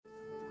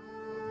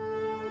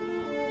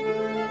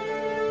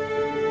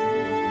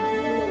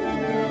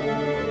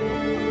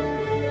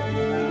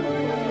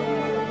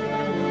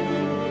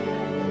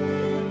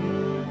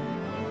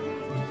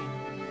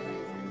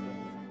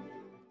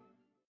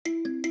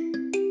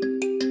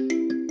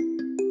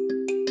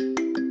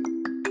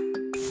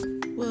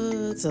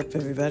What's up,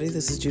 everybody?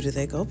 This is Judith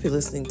A. Cope. You're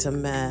listening to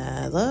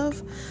Mad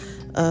Love.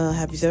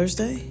 Happy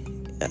Thursday.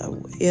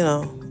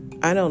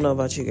 I don't know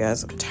about you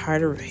guys. I'm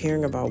tired of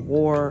hearing about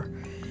war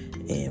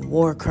and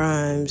war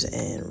crimes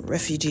and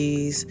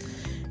refugees.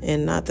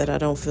 And not that I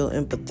don't feel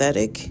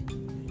empathetic,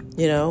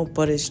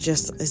 but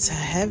it's a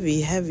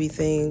heavy, heavy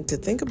thing to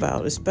think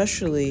about,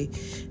 especially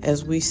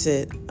as we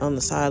sit on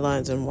the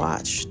sidelines and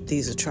watch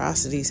these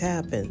atrocities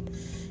happen,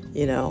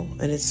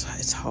 and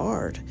it's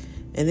hard.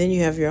 And then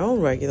you have your own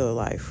regular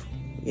life,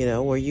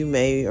 where you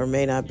may or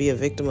may not be a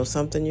victim of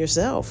something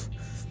yourself,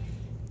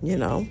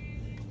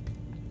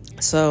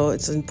 So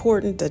it's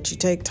important that you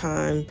take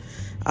time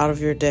out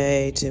of your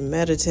day to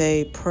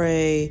meditate,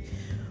 pray,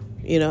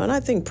 and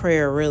I think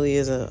prayer really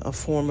is a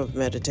form of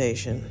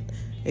meditation,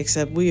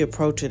 except we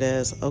approach it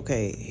as,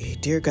 okay,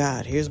 dear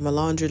God, here's my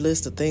laundry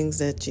list of things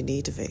that you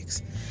need to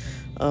fix.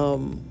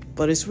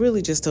 But it's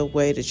really just a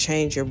way to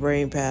change your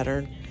brain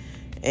pattern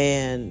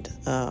and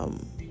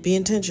be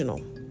intentional.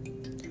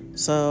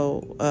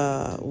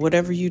 So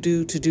whatever you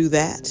do to do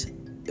that,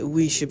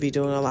 we should be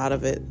doing a lot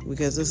of it,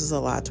 because this is a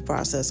lot to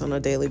process on a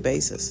daily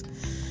basis.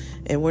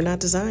 And we're not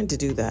designed to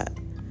do that.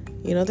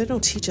 They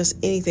don't teach us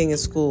anything in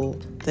school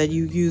that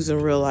you use in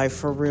real life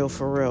for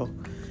real.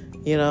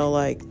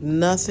 Like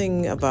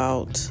nothing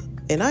about,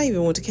 and I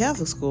even went to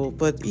Catholic school,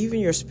 but even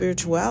your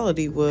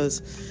spirituality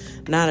was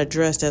not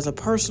addressed as a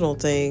personal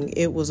thing.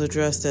 It was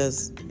addressed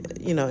as,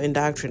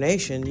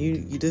 indoctrination.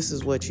 This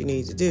is what you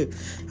need to do.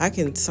 I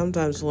can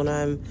sometimes, when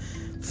I'm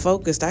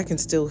focused, I can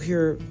still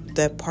hear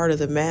that part of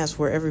the mass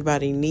where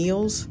everybody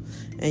kneels,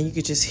 and you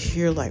could just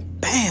hear like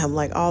bam,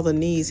 like all the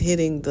knees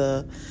hitting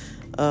the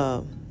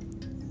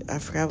I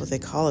forgot what they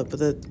call it, but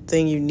the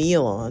thing you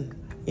kneel on,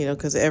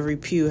 because every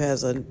pew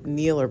has a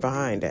kneeler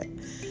behind it,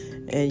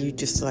 and you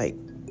just like,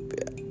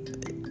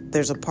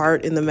 there's a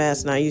part in the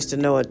mass, and I used to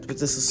know it, but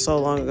this is so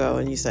long ago,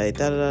 and you say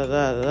da da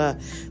da da da,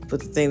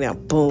 put the thing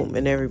down, boom,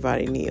 and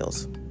everybody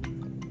kneels.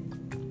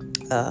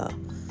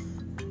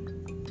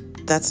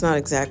 That's not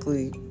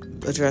exactly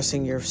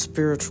addressing your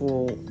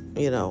spiritual,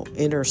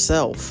 inner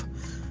self.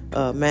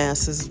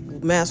 Mass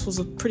was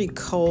a pretty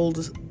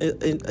cold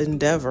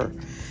endeavor.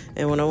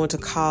 And when I went to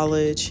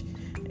college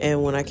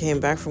and when I came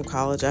back from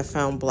college, I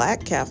found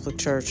Black Catholic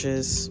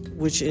churches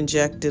which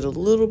injected a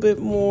little bit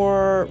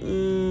more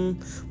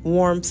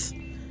warmth.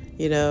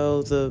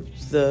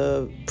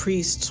 The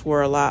priests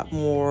were a lot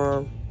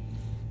more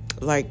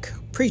like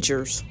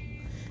preachers,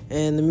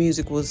 and the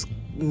music was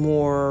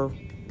more,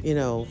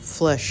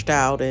 fleshed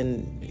out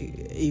and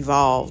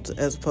evolved,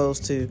 as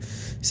opposed to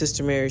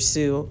Sister Mary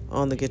Sue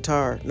on the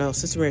guitar. No,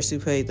 Sister Mary Sue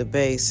played the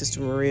bass.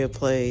 Sister Maria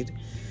played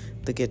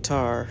the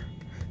guitar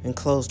and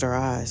closed her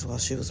eyes while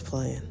she was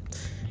playing,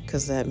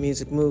 because that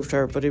music moved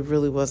her, but it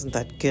really wasn't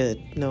that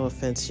good. No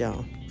offense,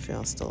 y'all, if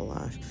y'all still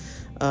alive.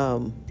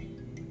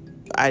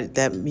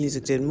 That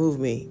music didn't move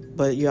me,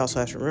 but you also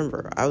have to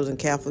remember, I was in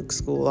Catholic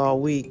school all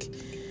week.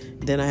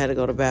 Then I had to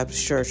go to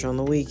Baptist church on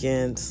the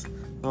weekends,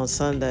 on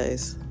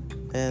Sundays,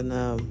 and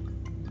I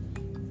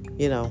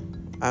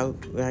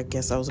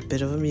guess I was a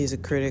bit of a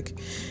music critic.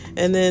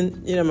 And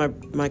then,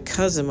 my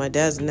cousin, my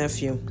dad's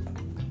nephew,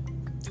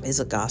 is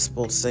a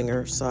gospel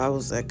singer, so I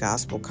was at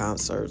gospel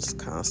concerts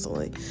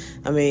constantly.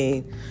 I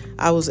mean,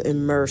 I was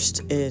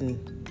immersed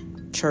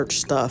in church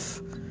stuff.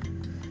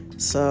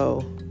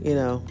 So,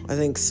 I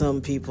think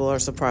some people are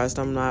surprised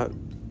I'm not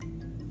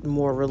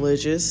more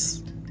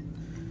religious,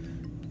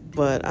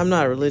 but I'm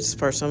not a religious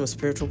person. I'm a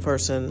spiritual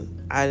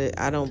person.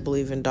 I don't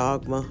believe in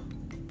dogma,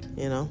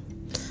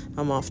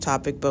 I'm off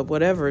topic, but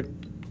whatever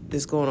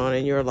is going on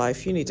in your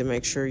life, you need to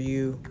make sure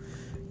you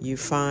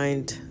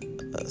find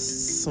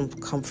some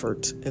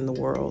comfort in the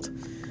world,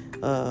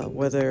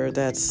 whether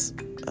that's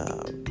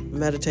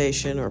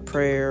meditation or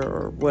prayer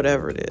or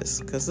whatever it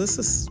is, because this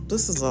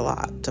is a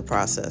lot to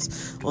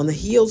process. On the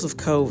heels of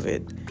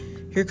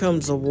COVID, here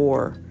comes a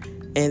war,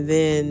 and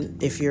then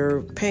if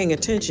you're paying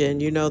attention,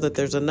 you know that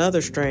there's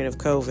another strain of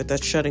COVID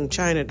that's shutting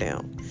China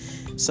down.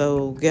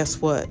 So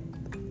guess what?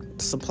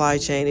 Supply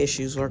chain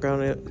issues are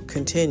going to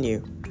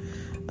continue.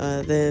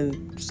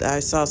 Then I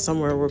saw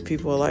somewhere where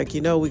people are like,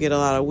 we get a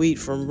lot of wheat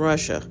from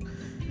Russia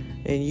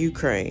and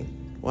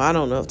Ukraine. Well, I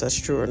don't know if that's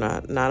true or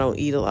not, and I don't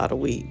eat a lot of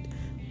wheat,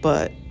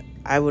 but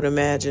I would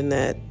imagine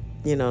that,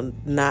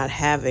 not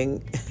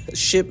having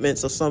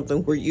shipments of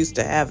something we're used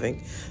to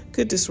having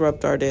could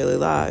disrupt our daily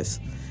lives.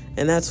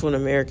 And that's when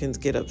Americans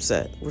get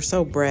upset. We're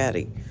so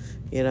bratty,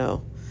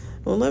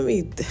 Well,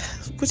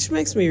 which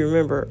makes me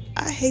remember,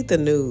 I hate the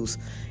news.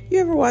 You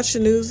ever watch the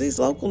news? These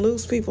local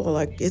news people are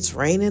like, it's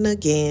raining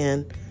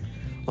again.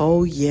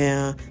 Oh,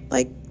 yeah.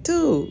 Like,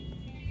 dude,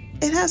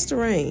 it has to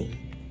rain.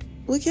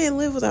 We can't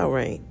live without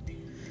rain.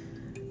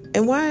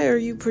 And why are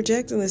you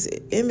projecting this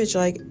image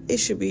like it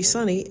should be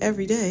sunny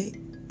every day,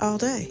 all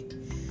day?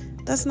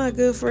 That's not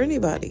good for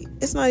anybody.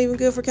 It's not even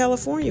good for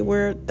California,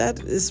 where that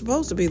is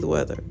supposed to be the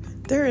weather.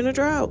 They're in a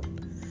drought.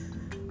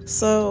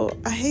 So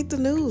I hate the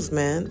news,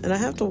 man. And I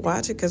have to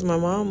watch it because my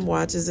mom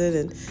watches it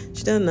and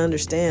she doesn't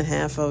understand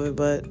half of it,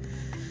 but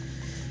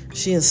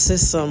she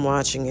insists on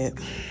watching it.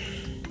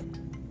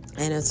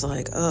 And it's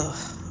like, ugh.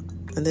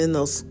 And then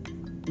those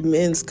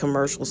men's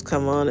commercials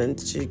come on and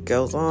she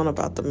goes on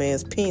about the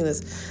man's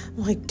penis.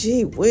 I'm like,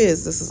 gee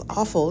whiz, this is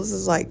awful. This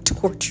is like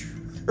torture.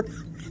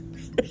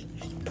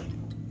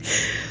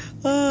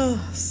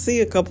 See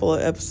a couple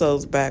of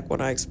episodes back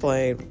when I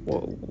explained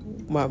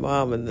my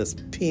mom and this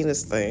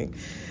penis thing.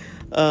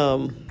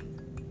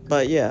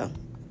 But yeah,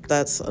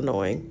 that's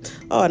annoying.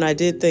 Oh, and I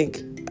did think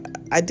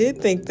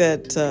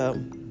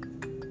that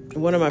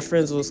one of my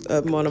friends was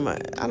I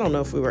don't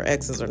know if we were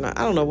exes or not.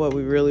 I don't know what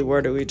we really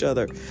were to each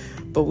other,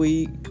 but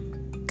we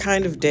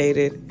kind of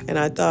dated, and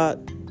I thought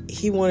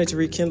he wanted to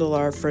rekindle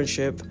our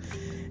friendship,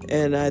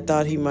 and I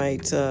thought he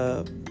might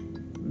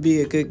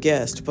be a good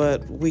guest,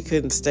 but we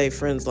couldn't stay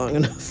friends long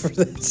enough for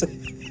that to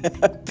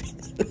happen.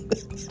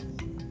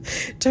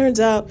 Turns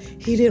out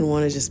he didn't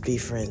want to just be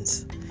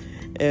friends,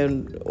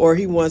 or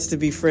he wants to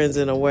be friends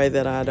in a way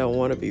that I don't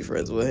want to be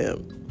friends with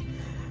him.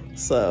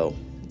 So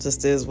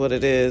just is what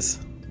it is.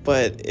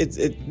 But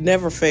it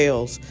never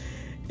fails.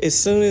 As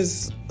soon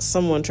as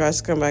someone tries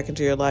to come back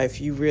into your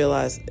life, you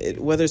realize,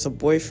 whether it's a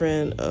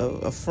boyfriend,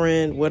 a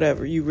friend,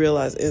 whatever, you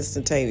realize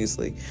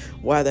instantaneously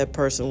why that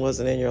person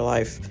wasn't in your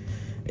life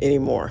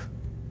anymore.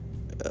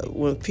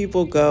 When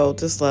people go,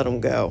 just let them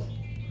go.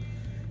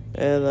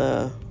 And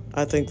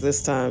I think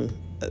this time,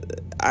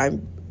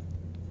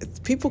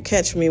 people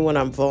catch me when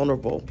I'm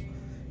vulnerable.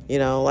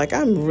 Like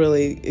I'm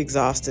really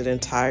exhausted and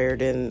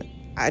tired, and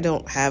I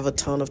don't have a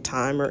ton of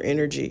time or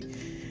energy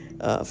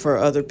for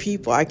other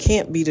people. I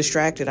can't be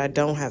distracted. I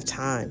don't have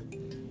time.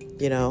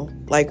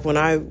 Like when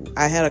I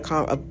had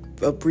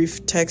a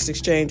brief text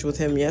exchange with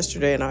him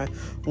yesterday, and I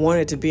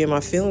wanted to be in my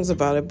feelings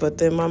about it, but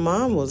then my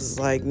mom was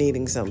like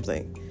needing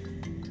something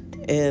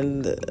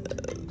and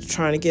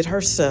trying to get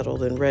her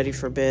settled and ready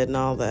for bed and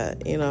all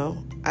that.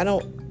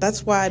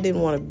 That's why I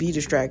didn't want to be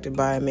distracted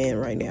by a man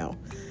right now,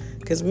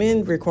 because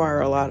men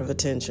require a lot of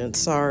attention.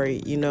 Sorry,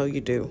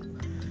 you do.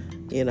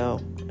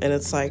 And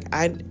it's like,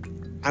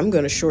 I'm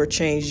going to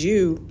shortchange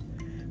you,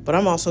 but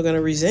I'm also going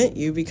to resent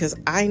you because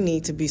I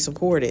need to be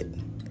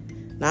supported.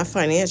 Not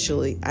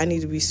financially. I need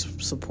to be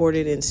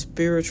supported in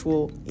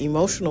spiritual,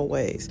 emotional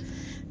ways.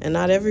 And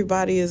not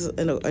everybody is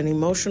an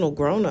emotional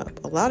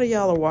grown-up. A lot of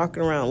y'all are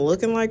walking around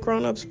looking like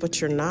grown-ups,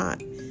 but you're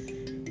not.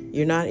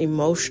 You're not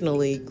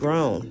emotionally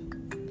grown.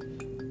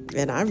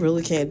 And I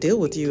really can't deal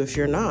with you if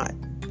you're not.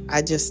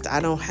 I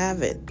don't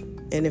have it.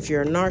 And if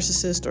you're a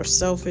narcissist or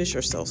selfish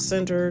or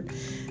self-centered,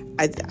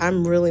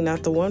 I'm really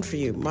not the one for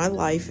you. My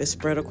life is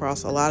spread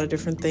across a lot of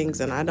different things,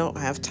 and I don't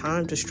have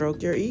time to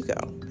stroke your ego.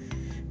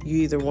 You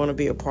either want to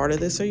be a part of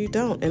this or you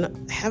don't.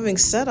 And having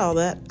said all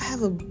that, I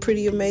have a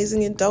pretty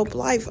amazing and dope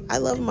life. I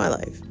love my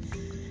life.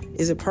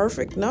 Is it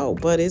perfect? No,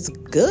 but it's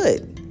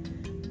good.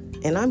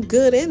 And I'm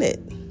good in it.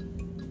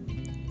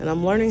 And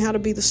I'm learning how to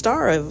be the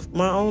star of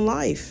my own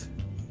life.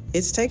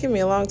 It's taken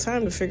me a long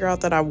time to figure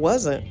out that I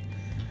wasn't.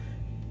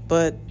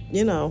 But,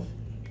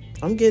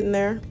 I'm getting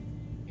there.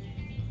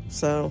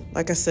 So,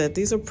 like I said,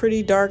 these are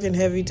pretty dark and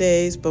heavy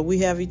days, but we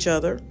have each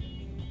other.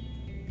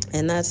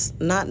 And that's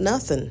not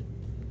nothing.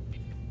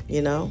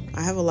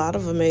 I have a lot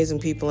of amazing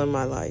people in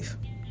my life.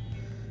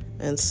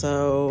 And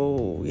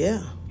so,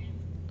 yeah,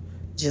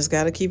 just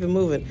got to keep it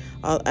moving.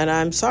 And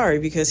I'm sorry,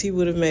 because he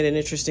would have made an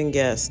interesting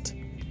guest.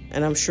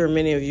 And I'm sure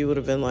many of you would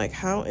have been like,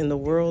 how in the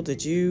world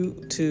did you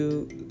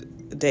two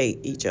date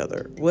each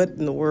other? What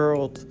in the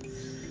world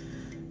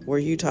were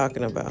you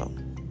talking about?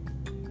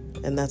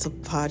 And that's a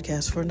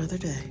podcast for another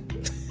day.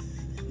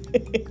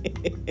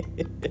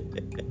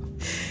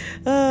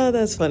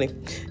 That's funny.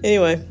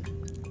 Anyway,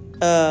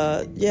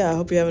 I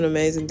hope you have an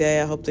amazing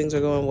day. I hope things are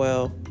going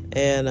well.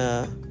 And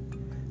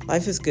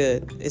life is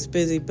good. It's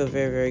busy, but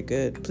very, very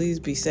good. Please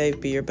be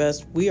safe. Be your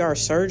best. We are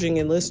surging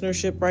in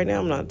listenership right now.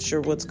 I'm not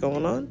sure what's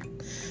going on,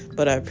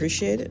 but I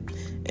appreciate it.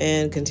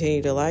 And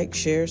continue to like,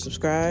 share,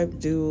 subscribe,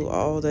 do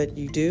all that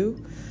you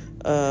do.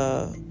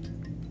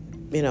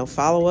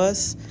 Follow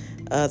us.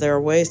 There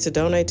are ways to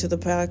donate to the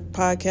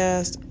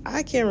podcast.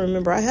 I can't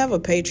remember. I have a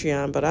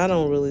Patreon, but I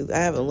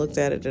haven't looked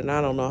at it in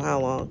I don't know how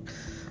long.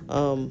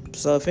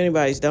 So if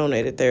anybody's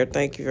donated there,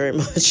 thank you very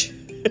much.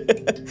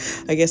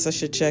 I guess I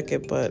should check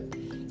it, but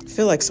I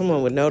feel like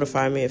someone would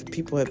notify me if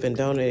people have been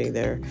donating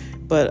there.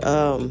 But,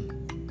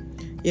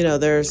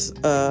 there's,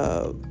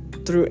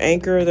 through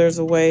Anchor, there's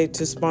a way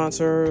to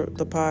sponsor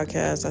the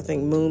podcast. I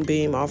think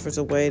Moonbeam offers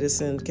a way to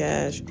send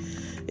cash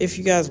if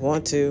you guys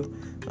want to.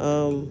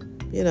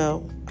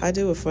 I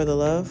do it for the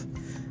love.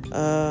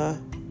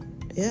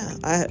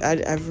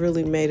 I've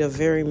really made a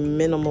very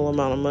minimal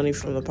amount of money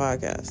from the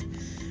podcast.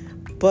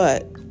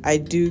 But I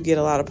do get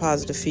a lot of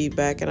positive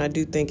feedback, and I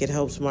do think it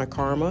helps my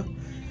karma.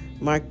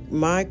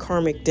 My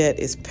karmic debt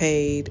is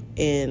paid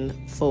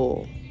in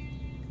full.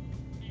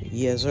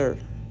 Yes, sir.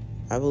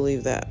 I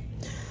believe that.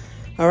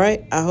 All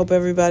right. I hope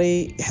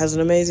everybody has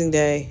an amazing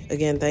day.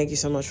 Again, thank you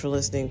so much for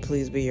listening.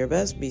 Please be your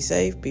best. Be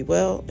safe. Be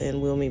well.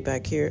 And we'll meet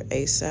back here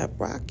ASAP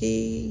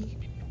Rocky.